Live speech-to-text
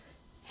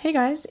Hey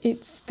guys,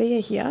 it's Thea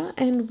here,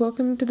 and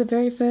welcome to the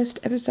very first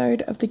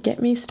episode of the Get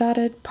Me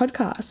Started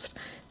podcast.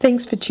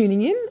 Thanks for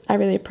tuning in. I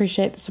really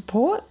appreciate the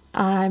support.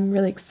 I'm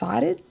really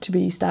excited to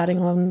be starting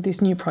on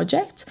this new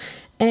project,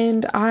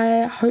 and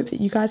I hope that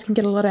you guys can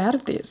get a lot out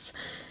of this.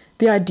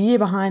 The idea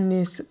behind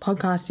this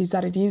podcast is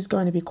that it is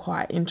going to be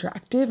quite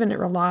interactive, and it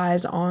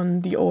relies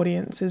on the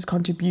audience's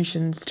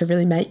contributions to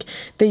really make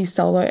these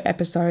solo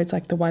episodes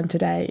like the one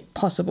today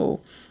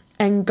possible.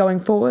 And going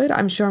forward,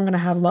 I'm sure I'm going to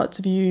have lots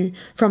of you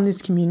from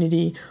this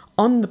community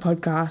on the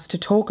podcast to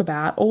talk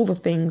about all the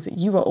things that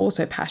you are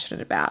also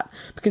passionate about,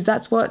 because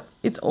that's what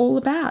it's all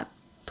about,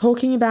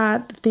 talking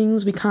about the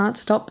things we can't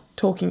stop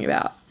talking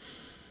about.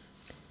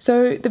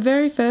 So the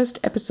very first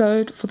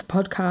episode for the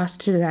podcast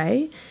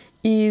today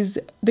is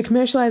the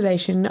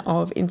commercialization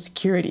of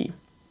insecurity.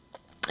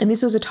 And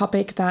this was a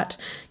topic that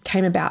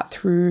came about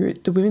through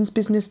the Women's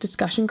Business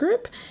Discussion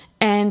Group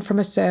and from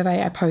a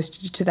survey I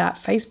posted to that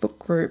Facebook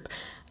group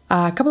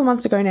a couple of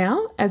months ago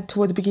now,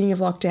 toward the beginning of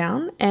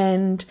lockdown,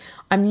 and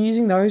I'm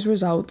using those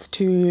results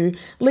to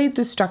lead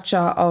the structure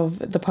of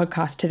the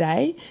podcast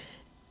today.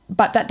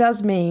 But that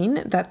does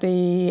mean that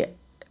the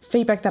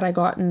feedback that I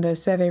got and the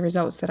survey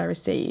results that I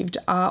received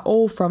are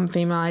all from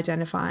female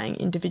identifying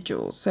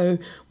individuals. So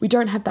we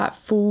don't have that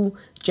full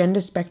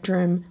gender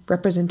spectrum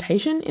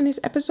representation in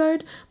this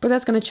episode, but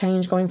that's going to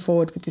change going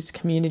forward with this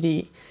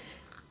community.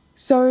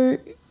 So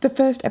the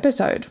first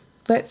episode,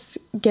 let's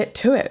get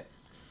to it.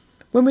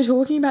 When we're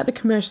talking about the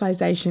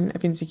commercialization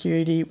of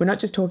insecurity, we're not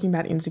just talking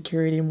about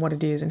insecurity and what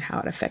it is and how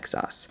it affects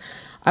us.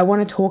 I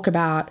want to talk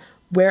about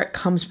where it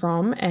comes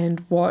from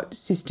and what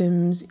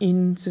systems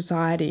in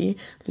society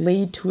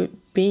lead to it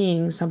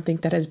being something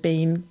that has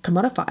been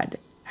commodified,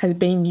 has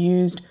been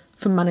used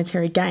for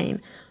monetary gain.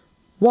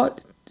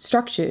 What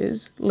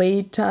structures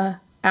lead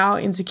to our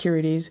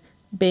insecurities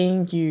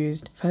being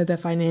used for the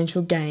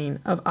financial gain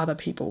of other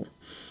people?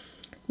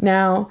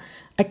 Now,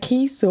 a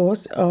key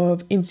source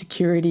of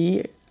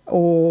insecurity,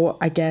 or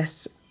I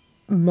guess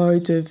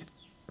modes of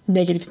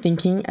negative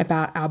thinking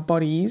about our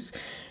bodies,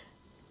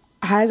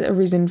 has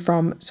arisen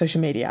from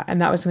social media. And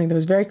that was something that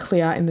was very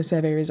clear in the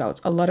survey results.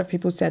 A lot of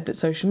people said that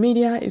social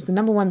media is the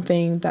number one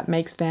thing that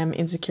makes them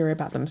insecure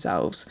about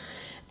themselves.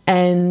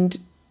 And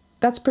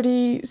that's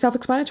pretty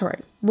self-explanatory.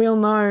 We all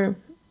know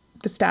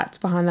the stats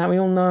behind that. We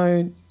all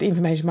know the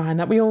information behind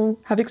that. We all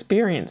have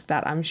experienced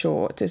that, I'm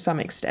sure, to some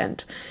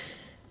extent.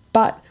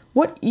 But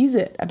what is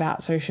it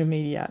about social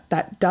media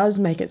that does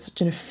make it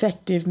such an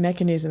effective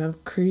mechanism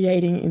of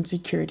creating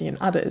insecurity in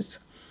others?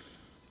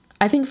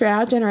 I think for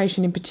our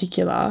generation in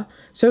particular,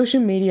 social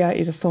media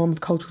is a form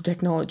of cultural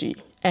technology,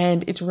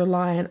 and it's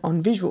reliant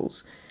on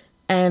visuals.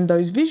 And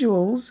those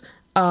visuals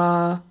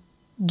are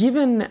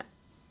given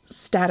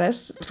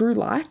status through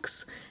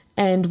likes,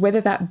 and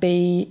whether that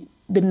be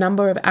the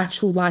number of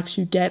actual likes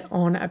you get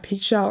on a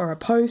picture or a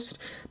post,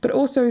 but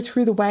also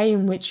through the way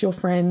in which your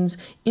friends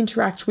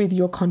interact with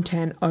your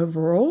content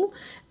overall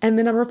and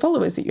the number of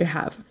followers that you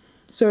have.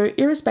 So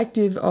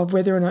irrespective of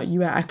whether or not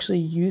you are actually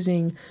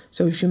using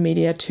social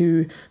media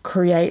to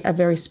create a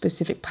very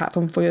specific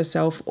platform for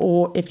yourself,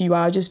 or if you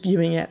are just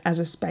viewing it as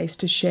a space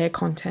to share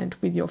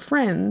content with your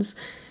friends,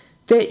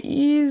 there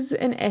is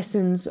an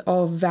essence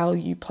of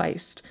value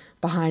placed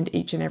behind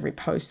each and every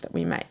post that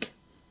we make.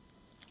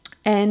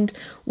 And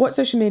what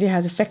social media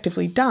has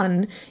effectively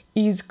done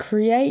is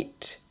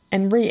create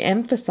and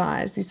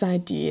re-emphasize this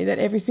idea that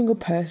every single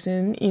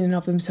person in and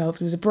of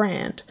themselves is a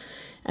brand,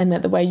 and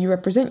that the way you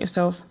represent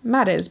yourself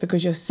matters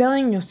because you're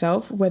selling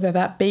yourself, whether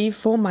that be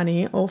for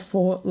money or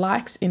for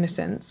likes in a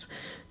sense,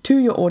 to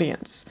your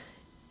audience.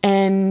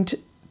 And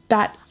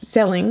that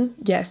selling,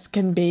 yes,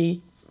 can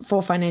be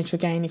for financial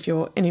gain if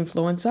you're an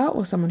influencer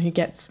or someone who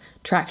gets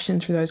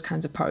traction through those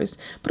kinds of posts,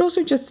 but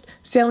also just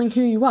selling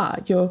who you are.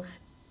 You're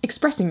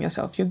expressing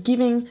yourself. You're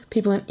giving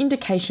people an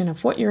indication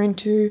of what you're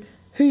into,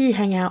 who you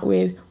hang out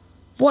with,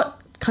 what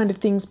kind of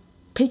things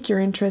pique your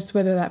interest,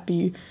 whether that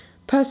be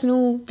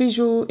personal,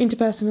 visual,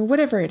 interpersonal,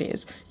 whatever it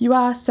is. You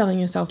are selling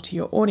yourself to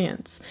your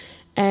audience.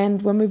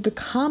 And when we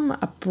become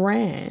a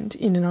brand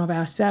in and of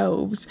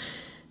ourselves,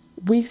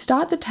 we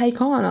start to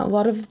take on a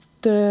lot of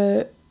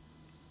the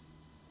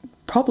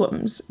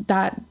problems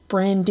that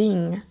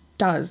branding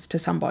does to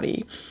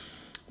somebody.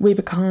 We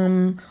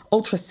become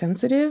ultra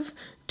sensitive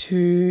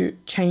to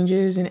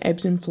changes and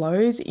ebbs and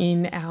flows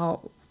in our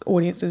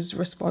audience's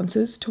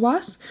responses to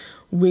us.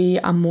 We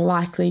are more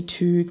likely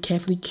to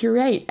carefully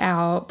curate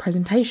our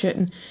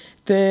presentation.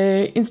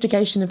 The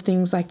instigation of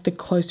things like the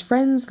close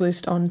friends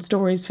list on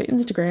stories for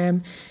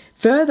Instagram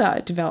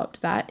further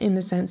developed that, in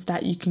the sense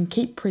that you can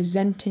keep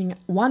presenting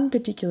one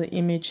particular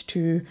image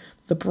to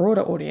the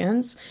broader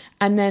audience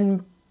and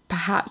then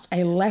perhaps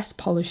a less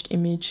polished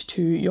image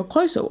to your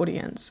closer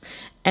audience.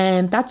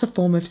 And that's a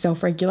form of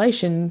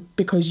self-regulation,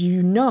 because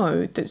you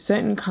know that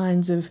certain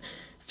kinds of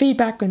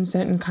feedback and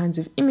certain kinds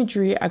of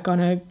imagery are going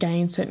to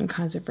gain certain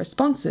kinds of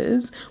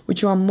responses,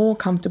 which you are more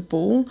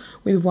comfortable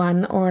with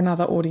one or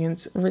another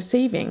audience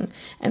receiving.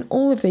 And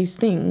all of these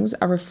things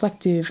are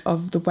reflective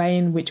of the way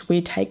in which we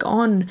take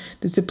on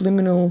the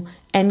subliminal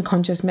and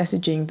conscious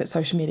messaging that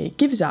social media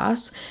gives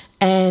us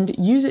and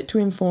use it to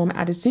inform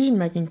our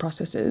decision-making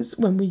processes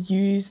when we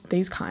use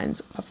these kinds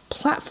of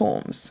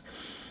platforms.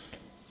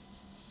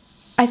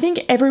 I think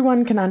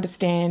everyone can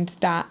understand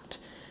that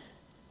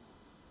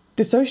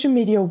the social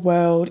media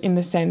world, in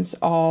the sense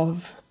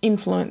of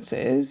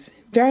influencers,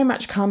 very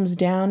much comes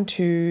down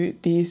to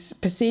this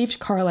perceived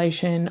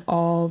correlation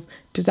of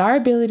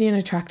desirability and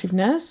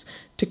attractiveness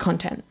to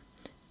content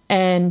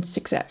and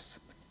success.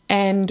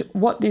 And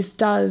what this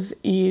does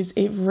is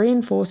it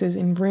reinforces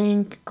and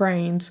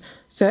reingrains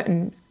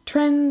certain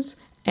trends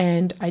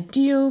and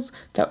ideals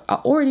that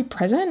are already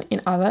present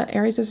in other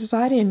areas of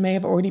society and may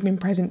have already been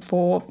present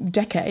for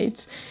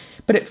decades,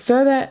 but it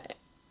further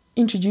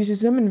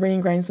introduces them and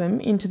reingrains them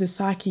into the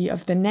psyche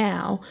of the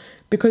now.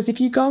 Because if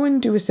you go and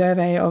do a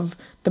survey of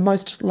the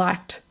most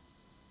liked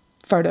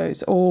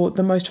photos or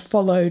the most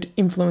followed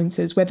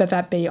influencers, whether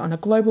that be on a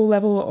global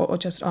level or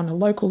just on a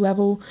local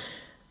level,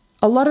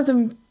 a lot of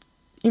them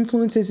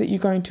influencers that you're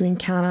going to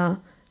encounter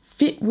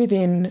fit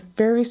within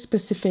very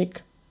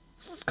specific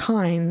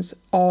kinds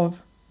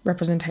of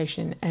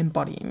representation and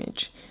body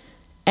image.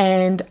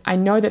 And I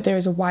know that there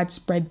is a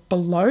widespread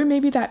below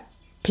maybe that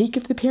peak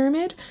of the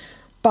pyramid,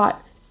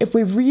 but if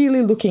we're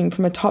really looking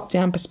from a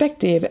top-down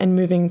perspective and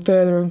moving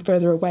further and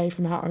further away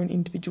from our own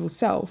individual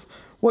self,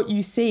 what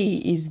you see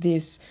is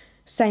this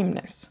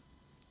sameness,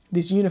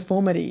 this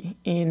uniformity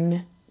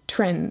in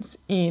trends,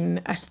 in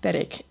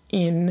aesthetic,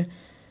 in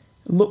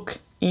look,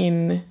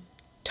 in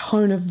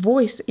tone of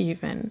voice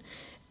even.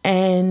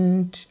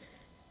 And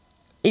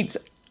it's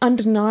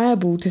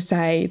undeniable to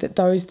say that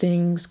those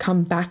things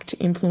come back to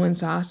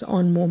influence us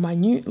on more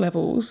minute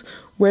levels,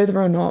 whether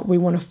or not we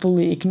want to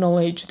fully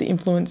acknowledge the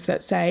influence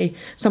that, say,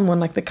 someone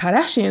like the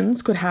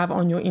Kardashians could have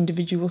on your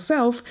individual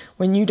self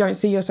when you don't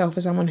see yourself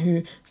as someone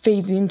who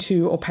feeds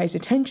into or pays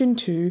attention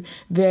to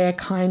their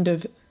kind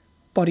of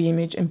body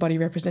image and body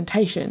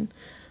representation.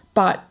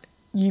 But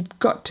you've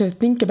got to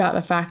think about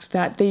the fact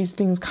that these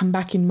things come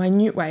back in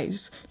minute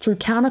ways, through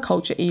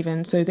counterculture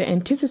even. So the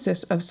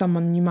antithesis of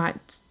someone you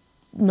might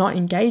not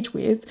engage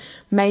with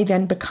may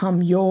then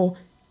become your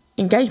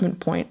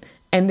engagement point,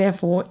 and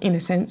therefore, in a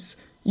sense,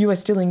 you are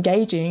still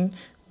engaging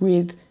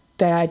with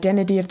the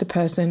identity of the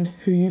person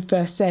who you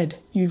first said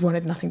you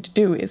wanted nothing to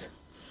do with.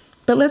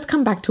 But let's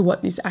come back to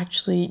what this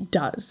actually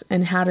does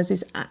and how does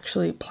this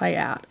actually play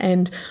out,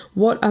 and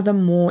what are the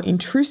more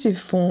intrusive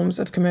forms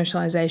of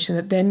commercialization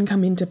that then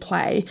come into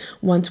play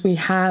once we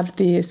have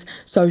this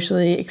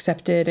socially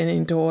accepted and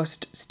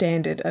endorsed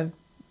standard of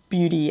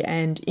beauty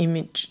and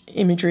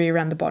imagery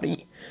around the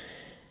body.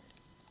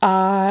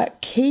 A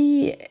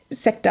key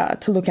sector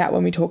to look at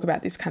when we talk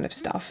about this kind of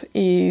stuff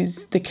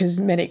is the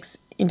cosmetics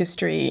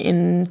industry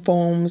in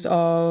forms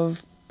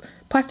of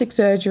plastic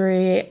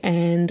surgery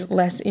and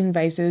less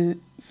invasive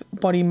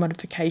body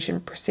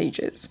modification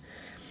procedures.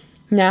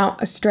 Now,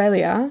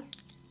 Australia,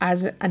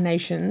 as a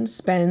nation,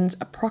 spends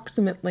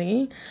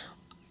approximately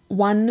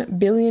 $1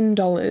 billion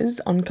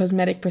on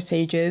cosmetic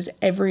procedures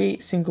every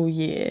single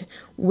year,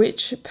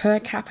 which per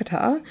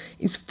capita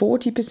is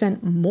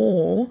 40%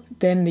 more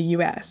than the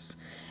US.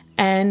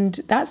 And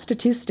that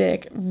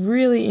statistic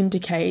really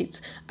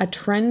indicates a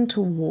trend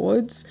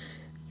towards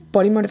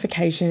body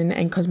modification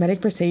and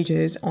cosmetic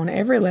procedures on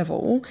every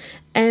level,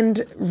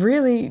 and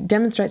really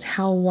demonstrates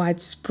how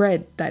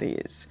widespread that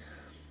is.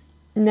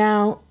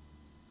 Now,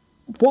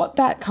 what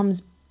that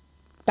comes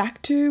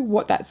back to,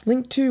 what that's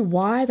linked to,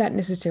 why that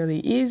necessarily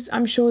is,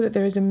 I'm sure that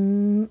there is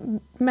a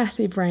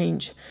massive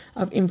range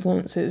of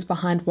influences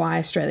behind why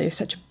Australia is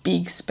such a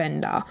big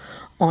spender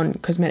on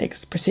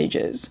cosmetics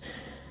procedures.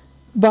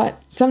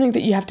 But something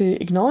that you have to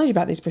acknowledge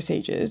about these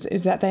procedures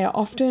is that they are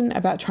often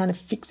about trying to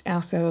fix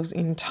ourselves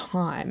in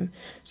time.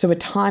 So a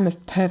time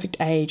of perfect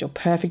age or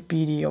perfect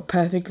beauty or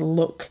perfect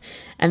look.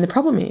 And the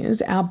problem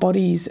is our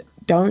bodies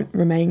don't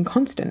remain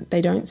constant.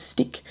 They don't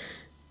stick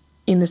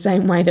in the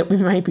same way that we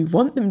maybe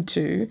want them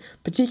to,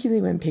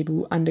 particularly when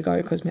people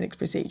undergo cosmetic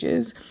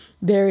procedures.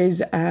 There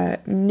is a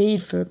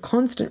need for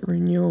constant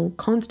renewal,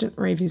 constant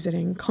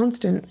revisiting,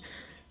 constant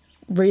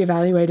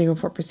reevaluating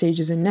of what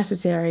procedures are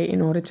necessary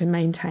in order to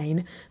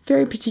maintain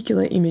very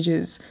particular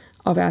images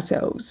of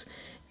ourselves.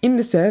 In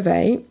the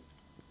survey,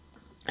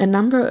 a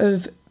number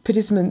of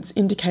participants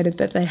indicated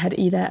that they had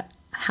either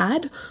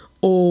had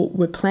or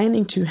were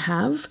planning to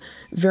have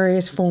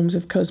various forms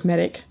of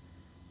cosmetic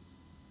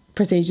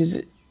procedures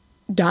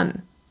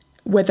done,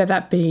 whether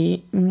that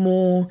be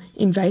more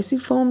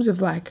invasive forms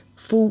of like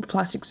full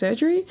plastic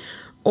surgery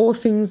or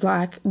things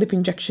like lip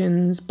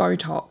injections,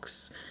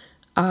 Botox,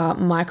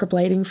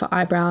 microblading for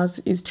eyebrows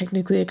is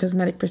technically a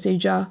cosmetic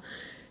procedure,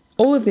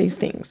 all of these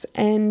things.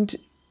 And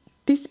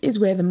this is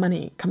where the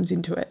money comes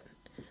into it,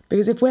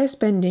 Because if we're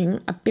spending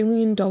 $1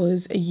 billion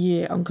a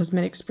year on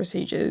cosmetics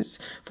procedures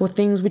for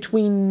things which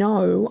we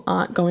know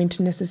aren't going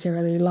to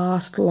necessarily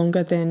last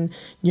longer than,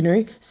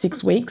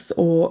 6 weeks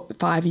or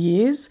 5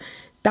 years,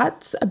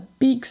 that's a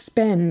big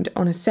spend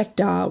on a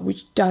sector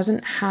which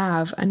doesn't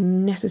have a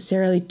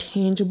necessarily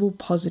tangible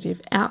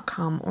positive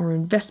outcome or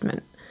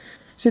investment.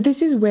 So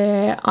this is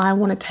where I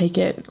want to take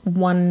it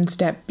one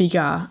step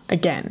bigger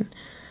again.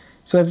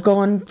 So I've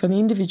gone from the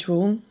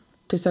individual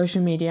to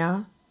social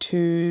media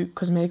to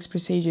cosmetics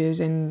procedures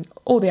and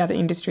all the other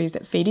industries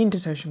that feed into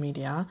social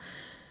media.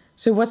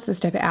 So what's the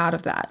step out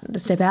of that? The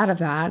step out of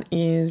that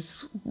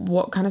is,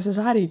 what kind of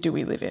society do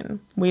we live in?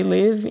 We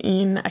live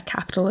in a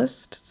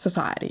capitalist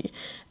society,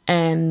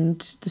 and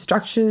the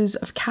structures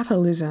of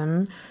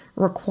capitalism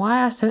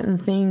require certain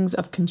things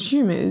of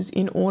consumers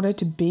in order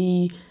to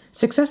be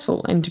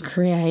successful and to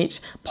create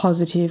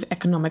positive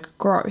economic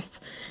growth.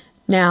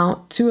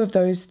 Now, two of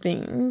those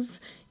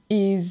things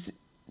is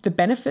the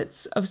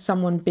benefits of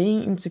someone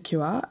being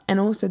insecure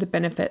and also the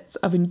benefits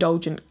of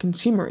indulgent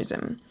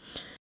consumerism.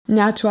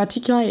 Now, to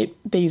articulate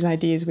these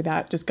ideas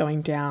without just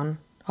going down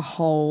a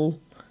whole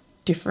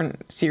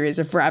different series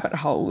of rabbit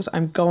holes,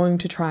 I'm going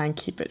to try and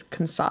keep it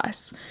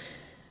concise.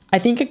 I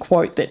think a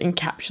quote that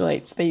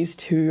encapsulates these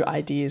two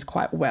ideas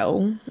quite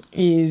well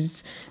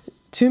is,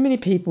 too many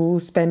people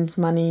spend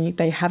money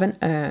they haven't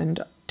earned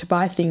to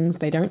buy things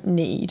they don't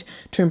need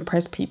to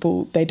impress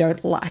people they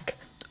don't like,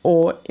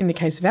 or in the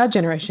case of our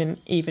generation,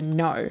 even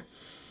know.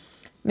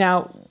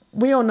 Now,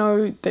 we all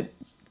know that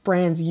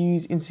brands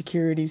use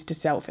insecurities to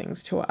sell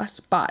things to us,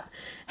 but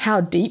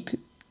how deep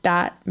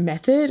that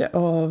method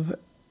of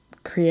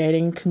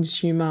creating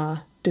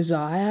consumer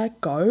desire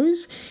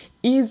goes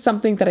is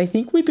something that I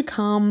think we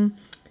become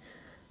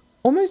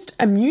almost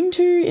immune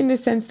to, in the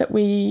sense that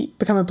we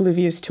become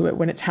oblivious to it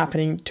when it's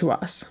happening to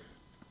us.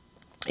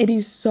 It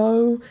is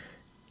so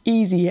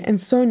easy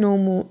and so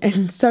normal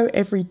and so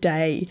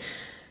everyday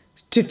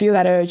to feel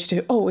that urge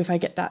to, oh, if I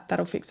get that,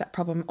 that'll fix that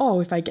problem. Oh,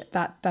 if I get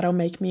that, that'll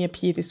make me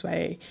appear this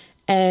way.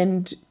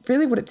 And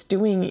really what it's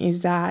doing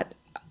is that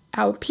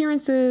our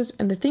appearances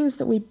and the things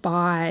that we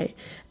buy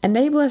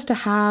enable us to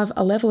have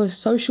a level of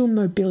social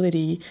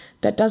mobility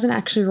that doesn't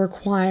actually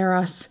require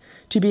us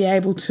to be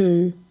able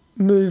to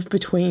move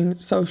between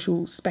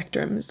social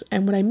spectrums.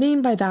 And what I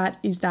mean by that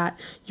is that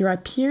your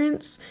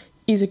appearance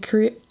is a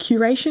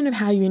curation of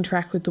how you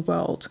interact with the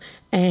world.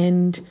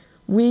 And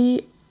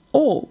we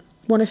all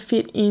want to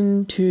fit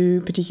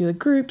into particular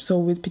groups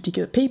or with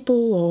particular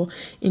people or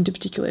into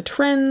particular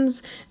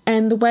trends.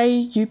 And the way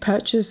you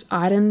purchase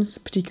items,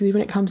 particularly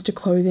when it comes to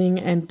clothing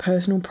and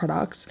personal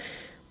products,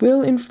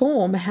 will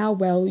inform how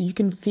well you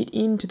can fit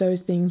into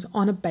those things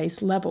on a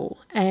base level.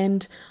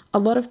 And a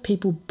lot of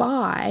people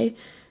buy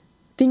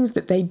things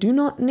that they do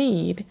not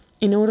need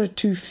in order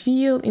to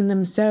feel in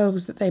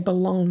themselves that they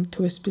belong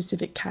to a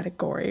specific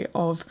category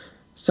of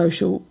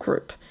social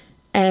group.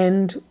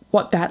 And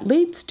what that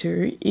leads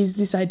to is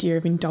this idea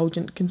of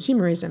indulgent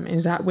consumerism,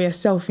 is that we're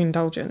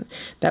self-indulgent,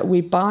 that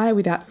we buy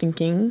without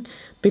thinking,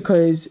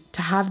 because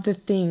to have the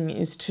thing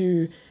is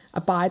to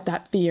abide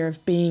that fear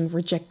of being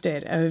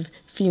rejected, of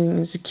feeling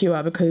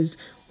insecure, because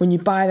when you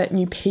buy that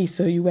new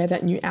piece or you wear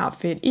that new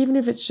outfit, even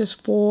if it's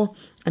just for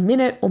a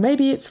minute or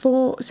maybe it's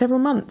for several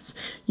months,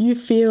 you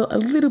feel a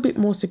little bit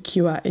more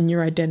secure in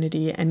your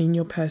identity and in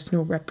your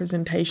personal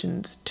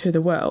representations to the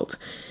world.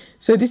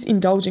 So this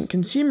indulgent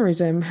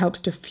consumerism helps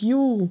to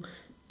fuel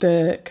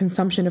the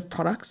consumption of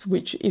products,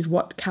 which is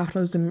what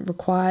capitalism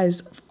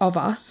requires of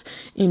us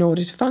in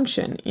order to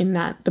function, in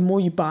that the more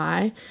you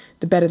buy,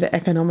 the better the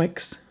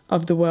economics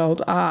of the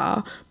world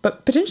are,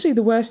 but potentially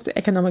the worse the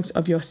economics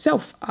of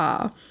yourself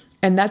are.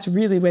 And that's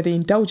really where the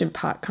indulgent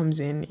part comes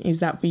in,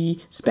 is that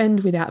we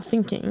spend without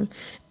thinking,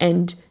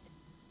 and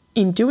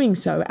in doing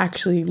so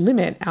actually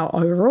limit our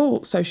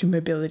overall social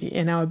mobility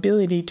and our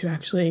ability to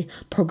actually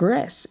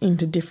progress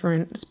into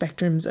different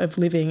spectrums of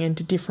living and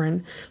to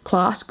different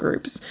class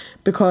groups,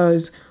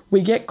 because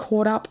we get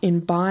caught up in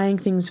buying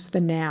things for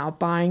the now,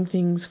 buying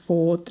things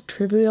for the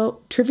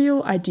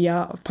trivial idea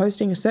of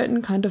posting a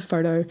certain kind of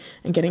photo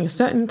and getting a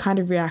certain kind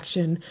of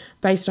reaction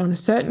based on a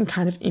certain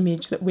kind of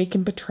image that we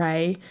can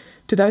portray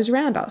to those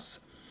around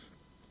us.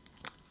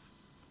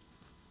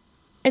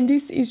 And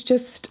this is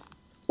just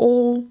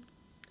all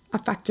a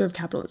factor of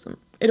capitalism.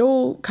 It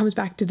all comes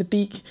back to the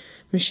big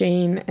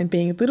machine and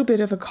being a little bit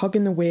of a cog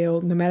in the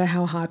wheel, no matter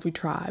how hard we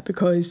try,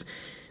 because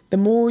the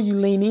more you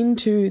lean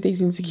into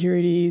these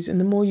insecurities and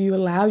the more you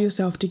allow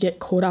yourself to get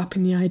caught up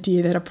in the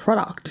idea that a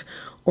product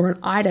or an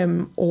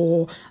item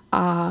or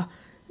a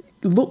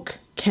look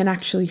can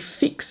actually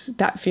fix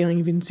that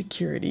feeling of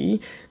insecurity,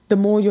 the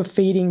more you're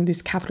feeding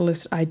this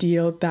capitalist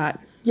ideal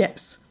that,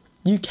 yes,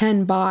 you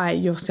can buy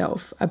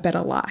yourself a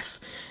better life.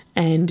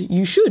 And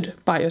you should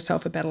buy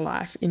yourself a better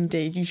life.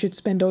 Indeed, you should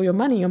spend all your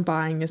money on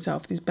buying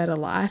yourself this better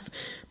life,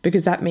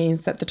 because that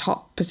means that the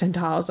top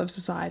percentiles of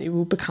society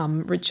will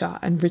become richer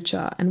and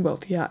richer and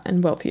wealthier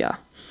and wealthier.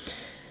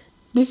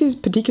 This is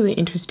particularly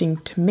interesting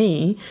to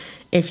me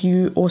if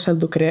you also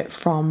look at it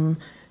from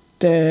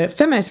the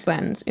feminist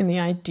lens, in the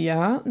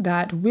idea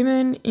that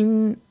women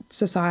in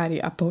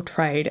society are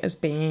portrayed as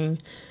being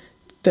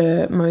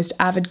the most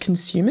avid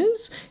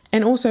consumers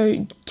and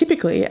also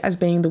typically as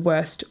being the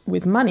worst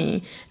with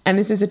money. And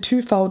this is a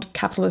twofold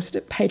capitalist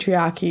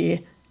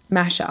patriarchy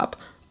mashup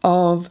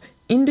of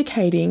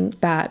indicating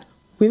that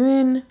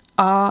women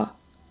are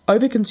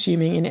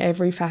over-consuming in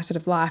every facet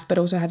of life, but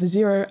also have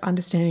zero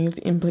understanding of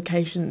the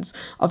implications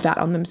of that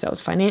on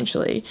themselves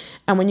financially.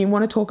 And when you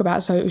want to talk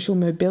about social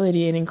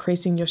mobility and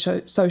increasing your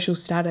social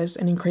status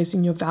and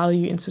increasing your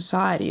value in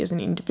society as an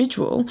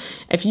individual,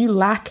 if you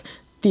lack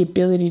the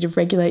ability to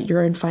regulate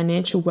your own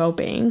financial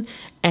well-being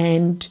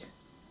and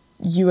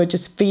you are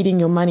just feeding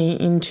your money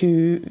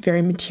into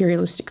very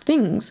materialistic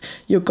things,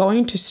 you're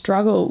going to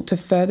struggle to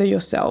further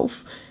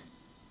yourself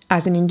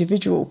as an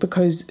individual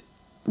because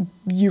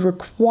you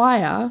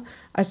require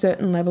a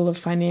certain level of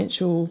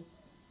financial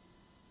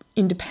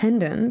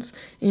independence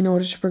in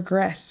order to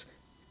progress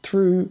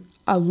through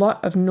a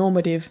lot of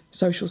normative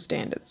social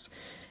standards.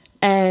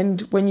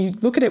 And when you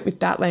look at it with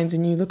that lens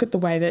and you look at the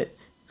way that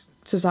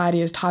society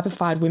has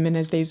typified women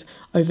as these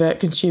overt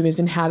consumers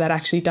and how that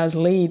actually does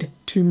lead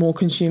to more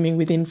consuming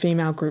within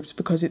female groups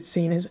because it's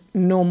seen as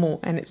normal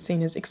and it's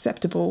seen as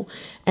acceptable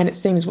and it's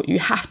seen as what you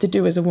have to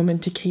do as a woman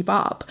to keep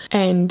up.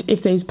 And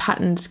if these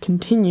patterns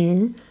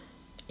continue,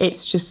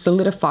 it's just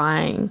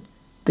solidifying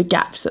the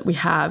gaps that we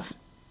have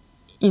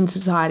in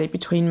society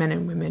between men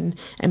and women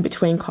and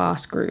between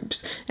class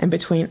groups and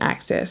between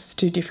access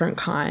to different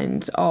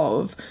kinds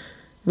of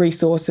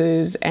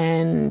resources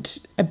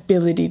and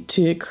ability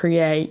to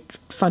create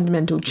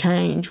fundamental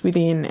change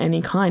within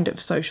any kind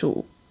of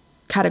social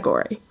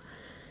category.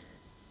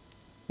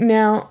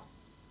 Now,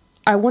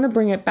 I want to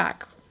bring it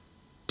back,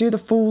 do the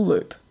full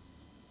loop,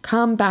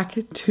 come back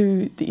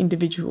to the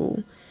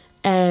individual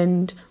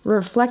and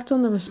reflect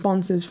on the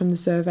responses from the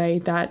survey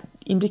that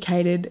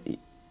indicated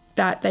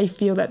that they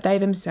feel that they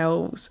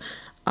themselves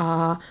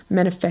are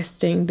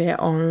manifesting their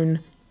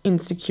own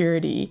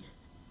insecurity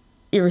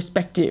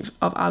irrespective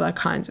of other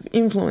kinds of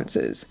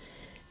influences.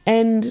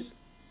 And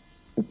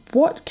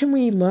what can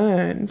we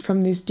learn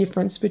from this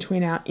difference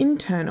between our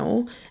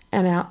internal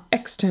and our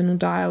external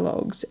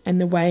dialogues and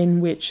the way in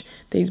which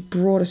these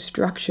broader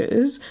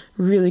structures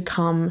really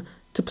come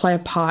to play a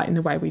part in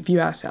the way we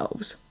view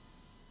ourselves?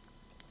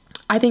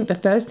 I think the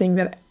first thing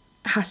that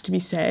has to be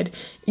said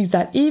is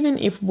that even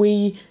if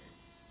we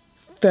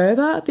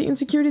further the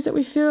insecurities that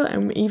we feel,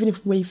 and even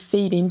if we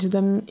feed into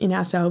them in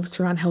ourselves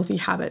through unhealthy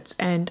habits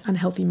and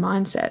unhealthy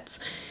mindsets,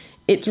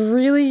 it's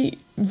really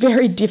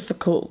very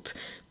difficult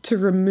to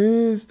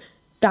remove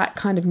that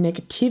kind of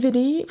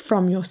negativity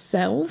from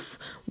yourself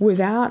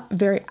without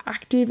very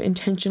active,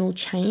 intentional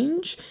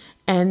change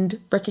and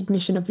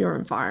recognition of your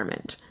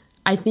environment.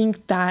 I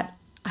think that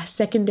a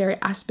secondary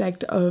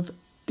aspect of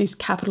this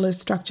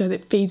capitalist structure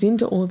that feeds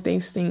into all of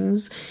these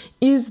things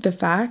is the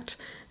fact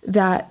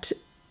that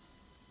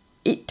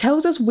it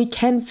tells us we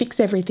can fix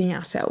everything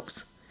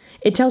ourselves.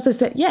 It tells us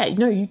that, yeah,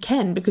 no, you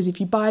can, because if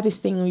you buy this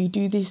thing or you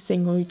do this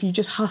thing or if you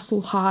just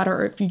hustle harder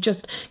or if you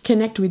just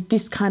connect with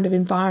this kind of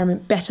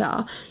environment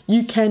better,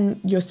 you can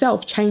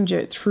yourself change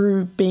it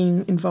through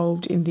being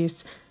involved in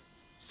this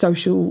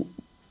social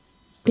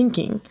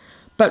thinking.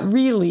 But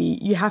really,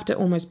 you have to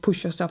almost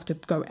push yourself to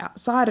go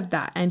outside of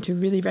that and to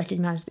really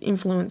recognize the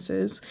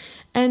influences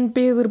and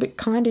be a little bit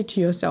kinder to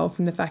yourself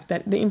in the fact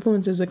that the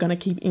influences are going to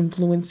keep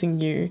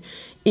influencing you,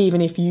 even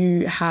if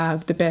you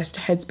have the best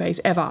headspace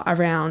ever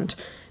around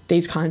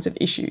these kinds of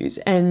issues.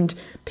 And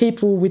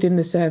people within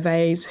the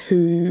surveys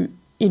who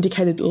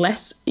indicated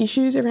less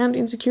issues around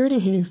insecurity,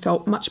 who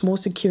felt much more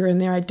secure in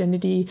their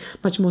identity,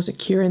 much more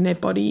secure in their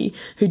body,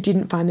 who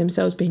didn't find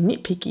themselves being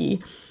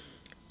nitpicky,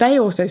 they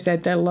also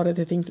said that a lot of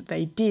the things that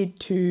they did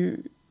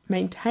to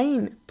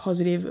maintain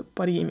positive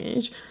body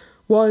image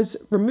was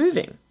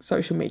removing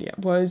social media,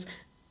 was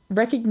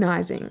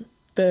recognizing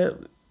the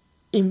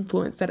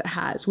influence that it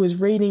has, was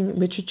reading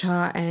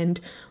literature and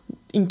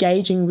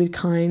engaging with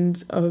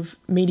kinds of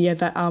media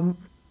that are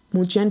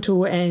more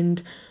gentle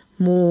and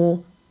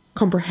more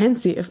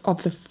comprehensive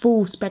of the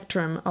full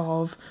spectrum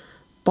of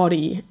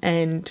body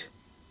and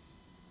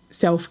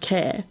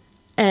self-care.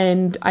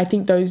 And I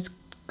think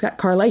that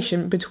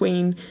correlation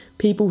between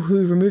people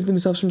who remove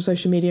themselves from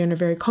social media and are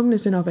very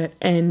cognizant of it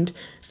and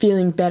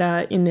feeling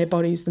better in their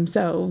bodies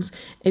themselves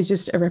is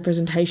just a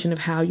representation of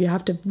how you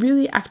have to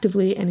really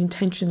actively and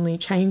intentionally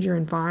change your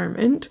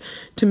environment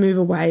to move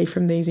away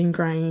from these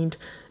ingrained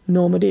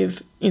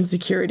normative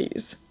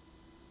insecurities.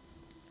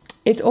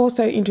 It's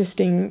also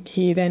interesting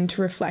here then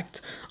to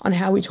reflect on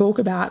how we talk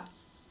about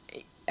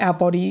our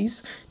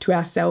bodies to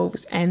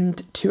ourselves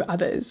and to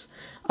others.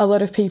 A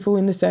lot of people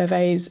in the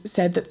surveys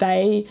said that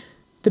they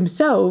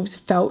themselves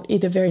felt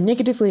either very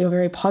negatively or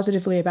very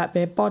positively about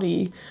their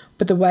body,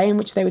 but the way in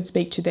which they would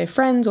speak to their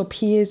friends or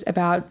peers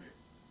about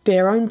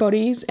their own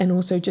bodies and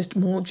also just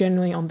more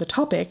generally on the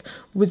topic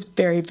was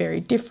very, very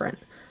different.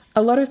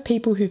 A lot of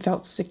people who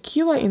felt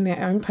secure in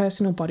their own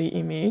personal body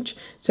image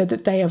said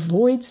that they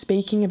avoid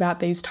speaking about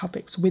these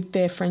topics with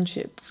their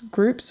friendship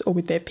groups or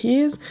with their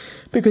peers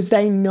because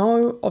they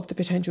know of the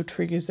potential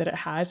triggers that it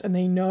has, and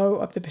they know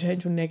of the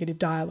potential negative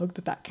dialogue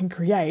that that can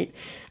create,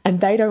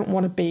 and they don't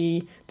want to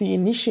be the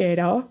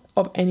initiator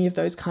of any of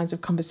those kinds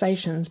of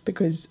conversations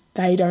because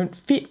they don't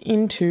fit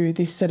into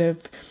this sort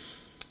of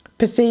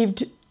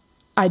perceived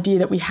idea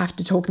that we have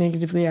to talk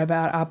negatively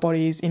about our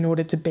bodies in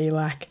order to be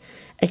like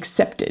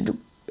accepted.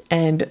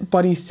 And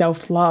body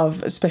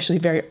self-love, especially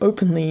very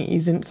openly,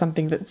 isn't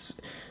something that's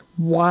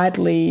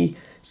widely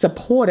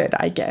supported,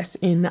 I guess,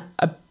 in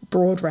a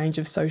broad range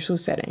of social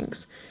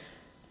settings.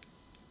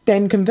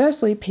 Then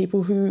conversely,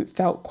 people who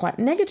felt quite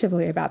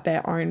negatively about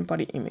their own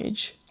body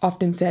image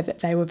often said that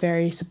they were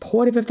very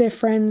supportive of their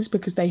friends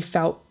because they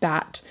felt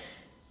that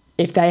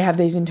if they have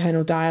these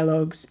internal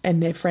dialogues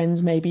and their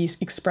friends maybe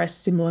express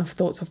similar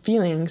thoughts or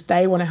feelings,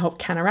 they want to help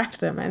counteract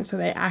them. And so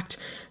they act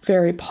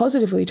very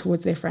positively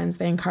towards their friends.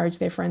 They encourage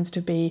their friends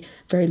to be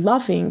very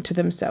loving to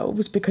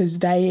themselves because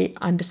they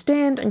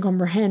understand and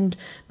comprehend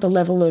the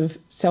level of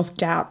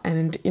self-doubt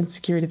and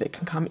insecurity that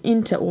can come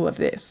into all of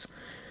this.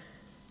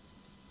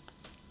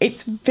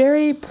 It's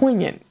very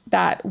poignant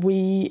that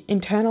we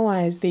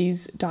internalize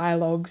these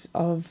dialogues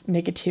of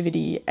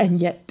negativity and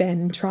yet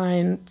then try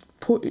and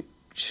put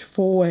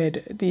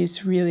forward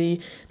this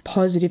really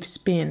positive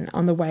spin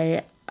on the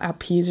way our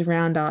peers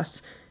around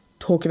us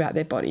talk about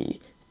their body.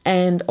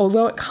 And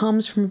although it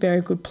comes from a very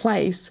good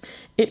place,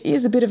 it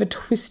is a bit of a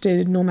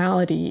twisted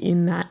normality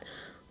in that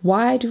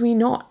why do we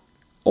not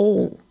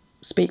all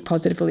speak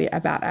positively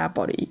about our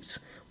bodies?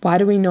 Why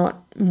do we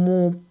not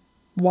more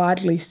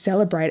widely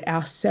celebrate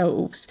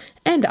ourselves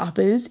and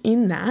others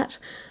in that?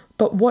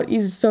 But what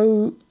is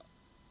so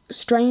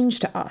strange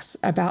to us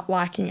about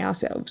liking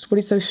ourselves? What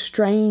is so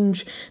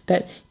strange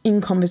that in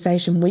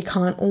conversation we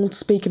can't all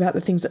speak about the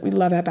things that we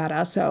love about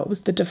ourselves?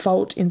 The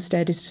default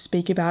instead is to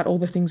speak about all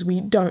the things we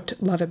don't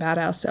love about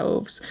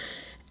ourselves.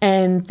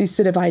 And this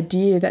sort of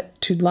idea that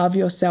to love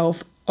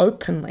yourself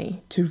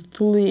openly, to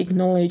fully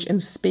acknowledge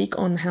and speak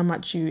on how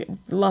much you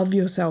love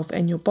yourself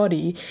and your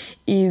body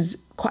is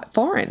quite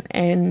foreign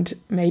and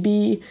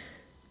maybe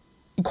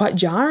quite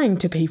jarring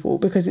to people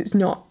because it's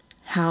not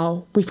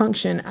how we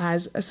function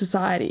as a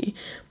society.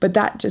 But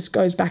that just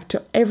goes back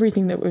to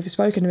everything that we've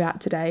spoken about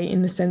today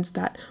in the sense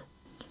that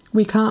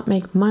we can't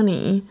make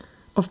money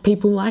off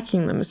people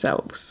liking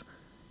themselves.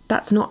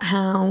 That's not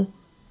how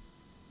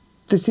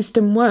the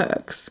system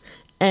works.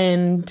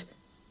 And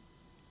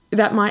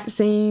that might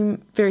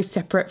seem very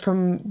separate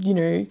from,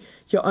 your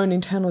own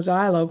internal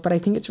dialogue, but I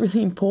think it's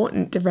really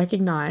important to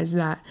recognize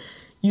that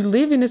you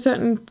live in a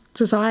certain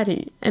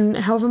society, and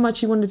however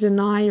much you want to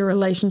deny your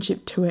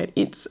relationship to it,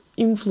 it's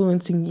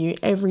influencing you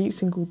every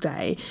single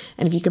day.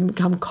 And if you can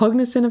become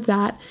cognizant of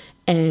that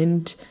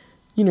and,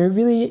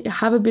 really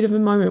have a bit of a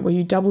moment where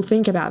you double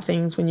think about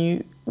things when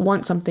you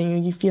want something or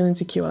you feel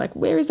insecure, like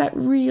where is that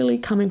really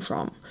coming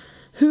from?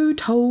 Who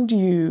told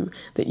you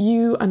that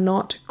you are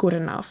not good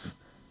enough?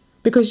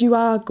 Because you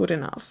are good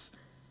enough.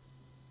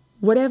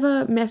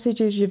 Whatever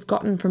messages you've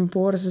gotten from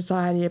broader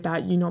society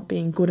about you not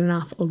being good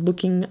enough or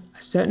looking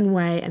a certain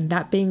way and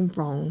that being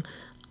wrong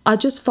are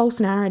just false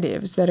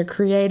narratives that are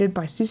created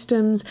by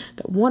systems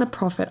that want to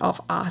profit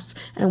off us.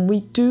 And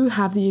we do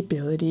have the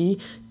ability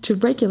to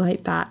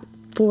regulate that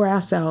for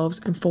ourselves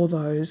and for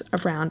those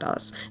around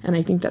us. And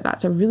I think that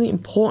that's a really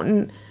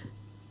important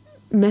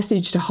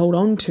message to hold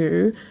on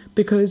to,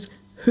 because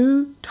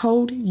who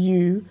told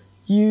you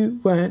you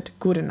weren't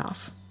good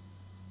enough?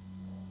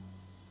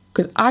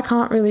 Because I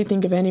can't really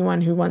think of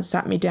anyone who once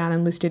sat me down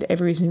and listed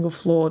every single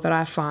flaw that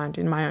I find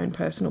in my own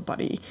personal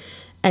body.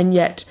 And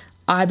yet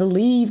I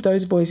believe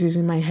those voices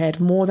in my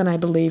head more than I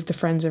believe the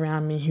friends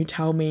around me who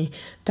tell me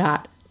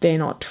that they're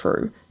not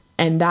true.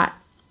 And that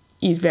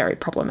is very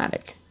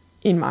problematic,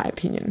 in my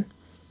opinion.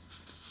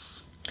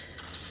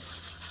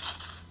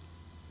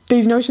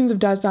 These notions of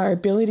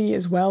desirability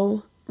as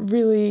well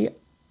really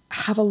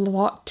have a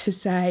lot to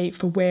say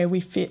for where we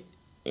fit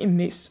in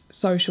this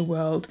social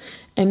world.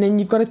 And then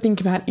you've got to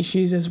think about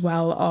issues as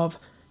well of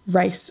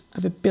race,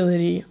 of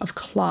ability, of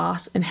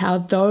class, and how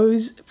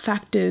those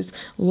factors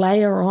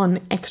layer on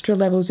extra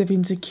levels of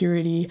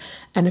insecurity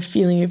and a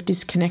feeling of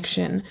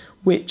disconnection,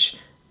 which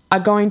are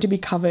going to be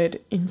covered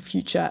in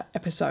future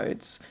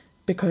episodes,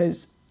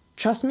 because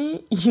trust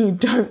me, you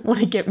don't want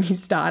to get me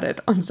started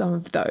on some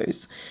of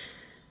those.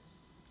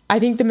 I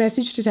think the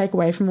message to take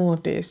away from all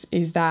of this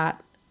is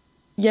that,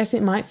 yes,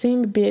 it might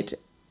seem a bit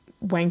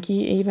wanky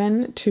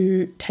even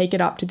to take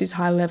it up to this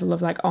high level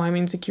of like, oh, I'm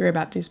insecure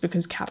about this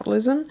because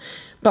capitalism,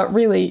 but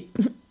really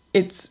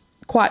it's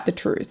quite the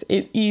truth.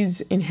 It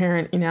is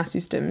inherent in our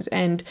systems,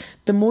 and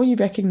the more you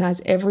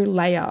recognize every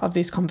layer of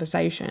this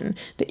conversation,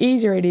 the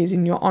easier it is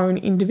in your own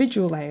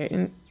individual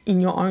layer, in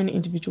your own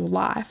individual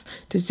life,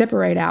 to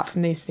separate out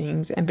from these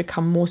things and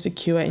become more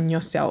secure in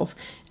yourself,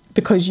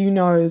 because you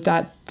know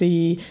that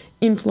the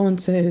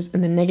influences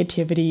and the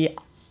negativity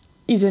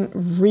isn't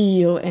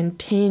real and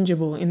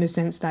tangible in the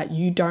sense that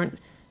you don't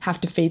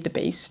have to feed the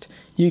beast.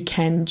 You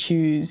can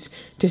choose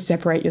to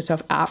separate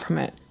yourself out from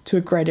it to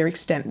a greater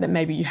extent than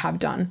maybe you have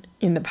done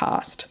in the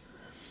past.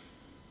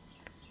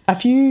 A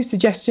few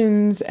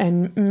suggestions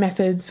and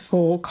methods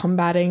for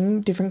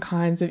combating different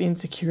kinds of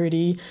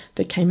insecurity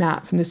that came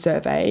out from the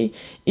survey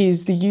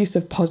is the use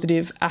of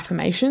positive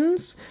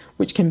affirmations,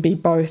 which can be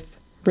both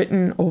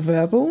written or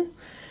verbal.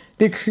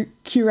 The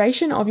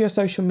curation of your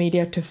social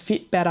media to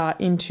fit better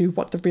into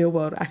what the real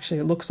world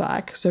actually looks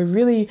like. So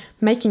really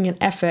making an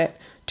effort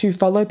to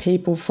follow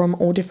people from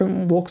all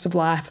different walks of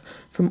life,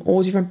 from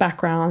all different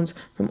backgrounds,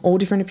 from all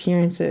different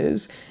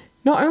appearances,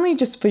 not only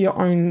just for your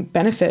own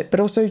benefit, but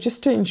also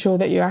just to ensure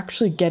that you're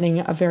actually getting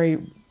a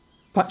very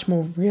much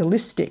more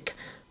realistic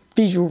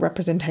visual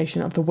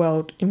representation of the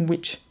world in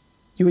which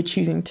you are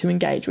choosing to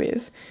engage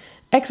with.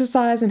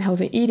 Exercise and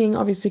healthy eating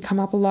obviously come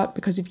up a lot,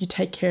 because if you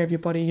take care of your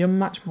body, you're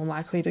much more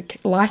likely to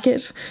like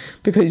it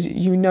because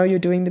you know you're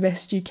doing the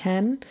best you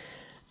can.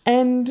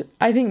 And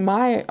I think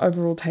my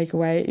overall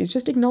takeaway is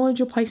just acknowledge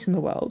your place in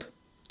the world.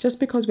 Just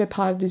because we're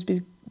part of this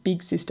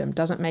big system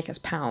doesn't make us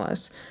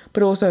powerless,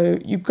 but also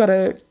you've got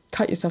to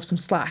cut yourself some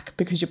slack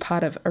because you're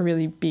part of a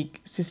really big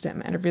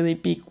system and a really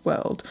big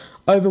world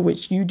over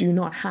which you do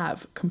not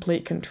have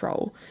complete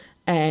control.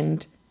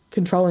 And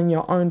controlling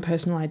your own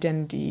personal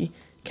identity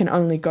can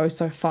only go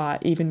so far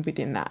even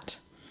within that.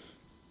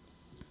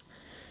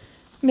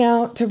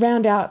 Now, to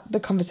round out the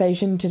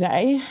conversation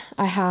today,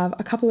 I have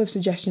a couple of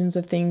suggestions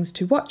of things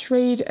to watch,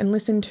 read, and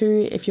listen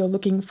to if you're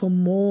looking for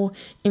more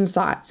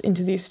insights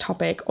into this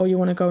topic or you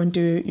want to go and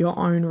do your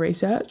own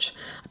research.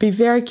 I'd be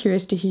very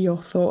curious to hear your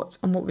thoughts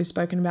on what we've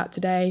spoken about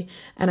today,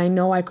 and I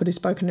know I could have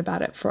spoken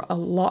about it for a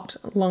lot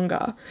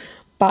longer.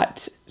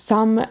 But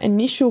some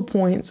initial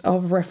points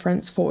of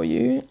reference for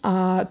you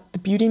are The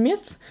Beauty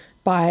Myth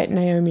by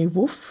Naomi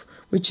Wolf,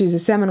 which is a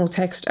seminal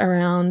text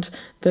around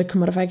the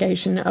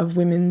commodification of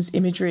women's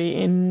imagery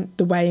in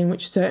the way in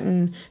which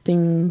certain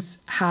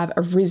things have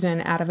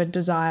arisen out of a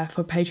desire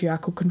for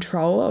patriarchal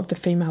control of the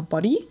female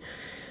body.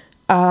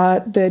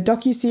 The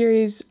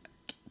docuseries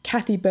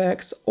Kathy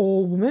Burke's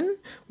All Woman,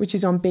 which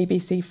is on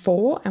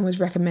BBC4 and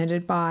was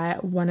recommended by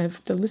one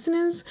of the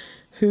listeners,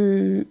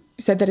 who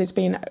said that it's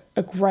been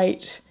a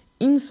great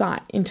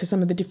insight into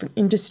some of the different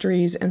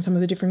industries and some of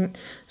the different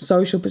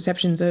social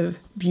perceptions of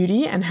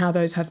beauty and how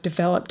those have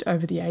developed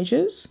over the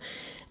ages.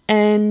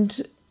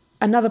 And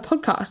another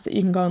podcast that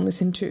you can go and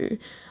listen to,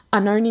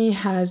 Anoni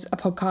has a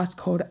podcast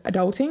called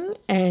Adulting,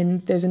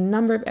 and there's a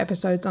number of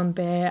episodes on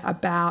there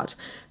about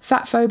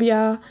fat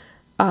phobia,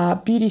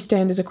 beauty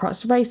standards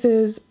across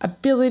races,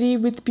 ability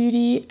with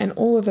beauty, and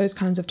all of those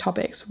kinds of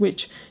topics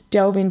which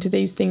delve into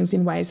these things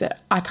in ways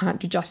that I can't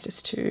do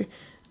justice to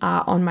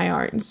on my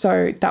own.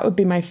 So that would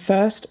be my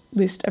first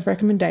list of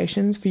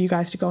recommendations for you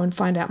guys to go and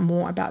find out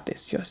more about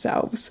this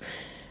yourselves.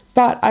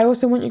 But I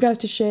also want you guys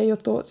to share your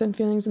thoughts and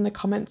feelings in the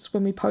comments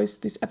when we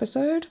post this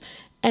episode.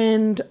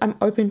 And I'm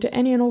open to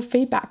any and all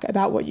feedback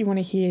about what you want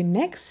to hear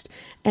next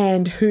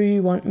and who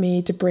you want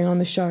me to bring on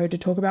the show to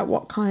talk about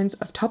what kinds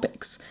of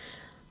topics.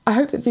 I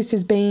hope that this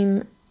has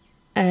been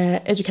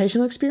an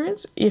educational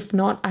experience. If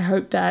not, I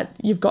hope that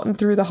you've gotten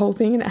through the whole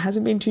thing and it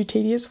hasn't been too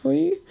tedious for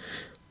you.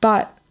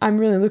 But I'm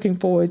really looking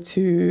forward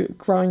to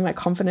growing my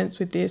confidence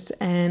with this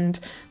and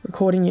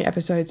recording new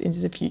episodes into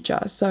the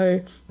future.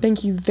 So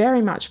thank you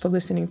very much for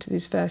listening to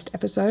this first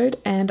episode,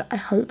 and I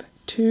hope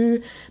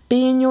to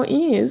be in your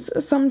ears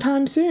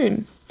sometime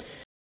soon.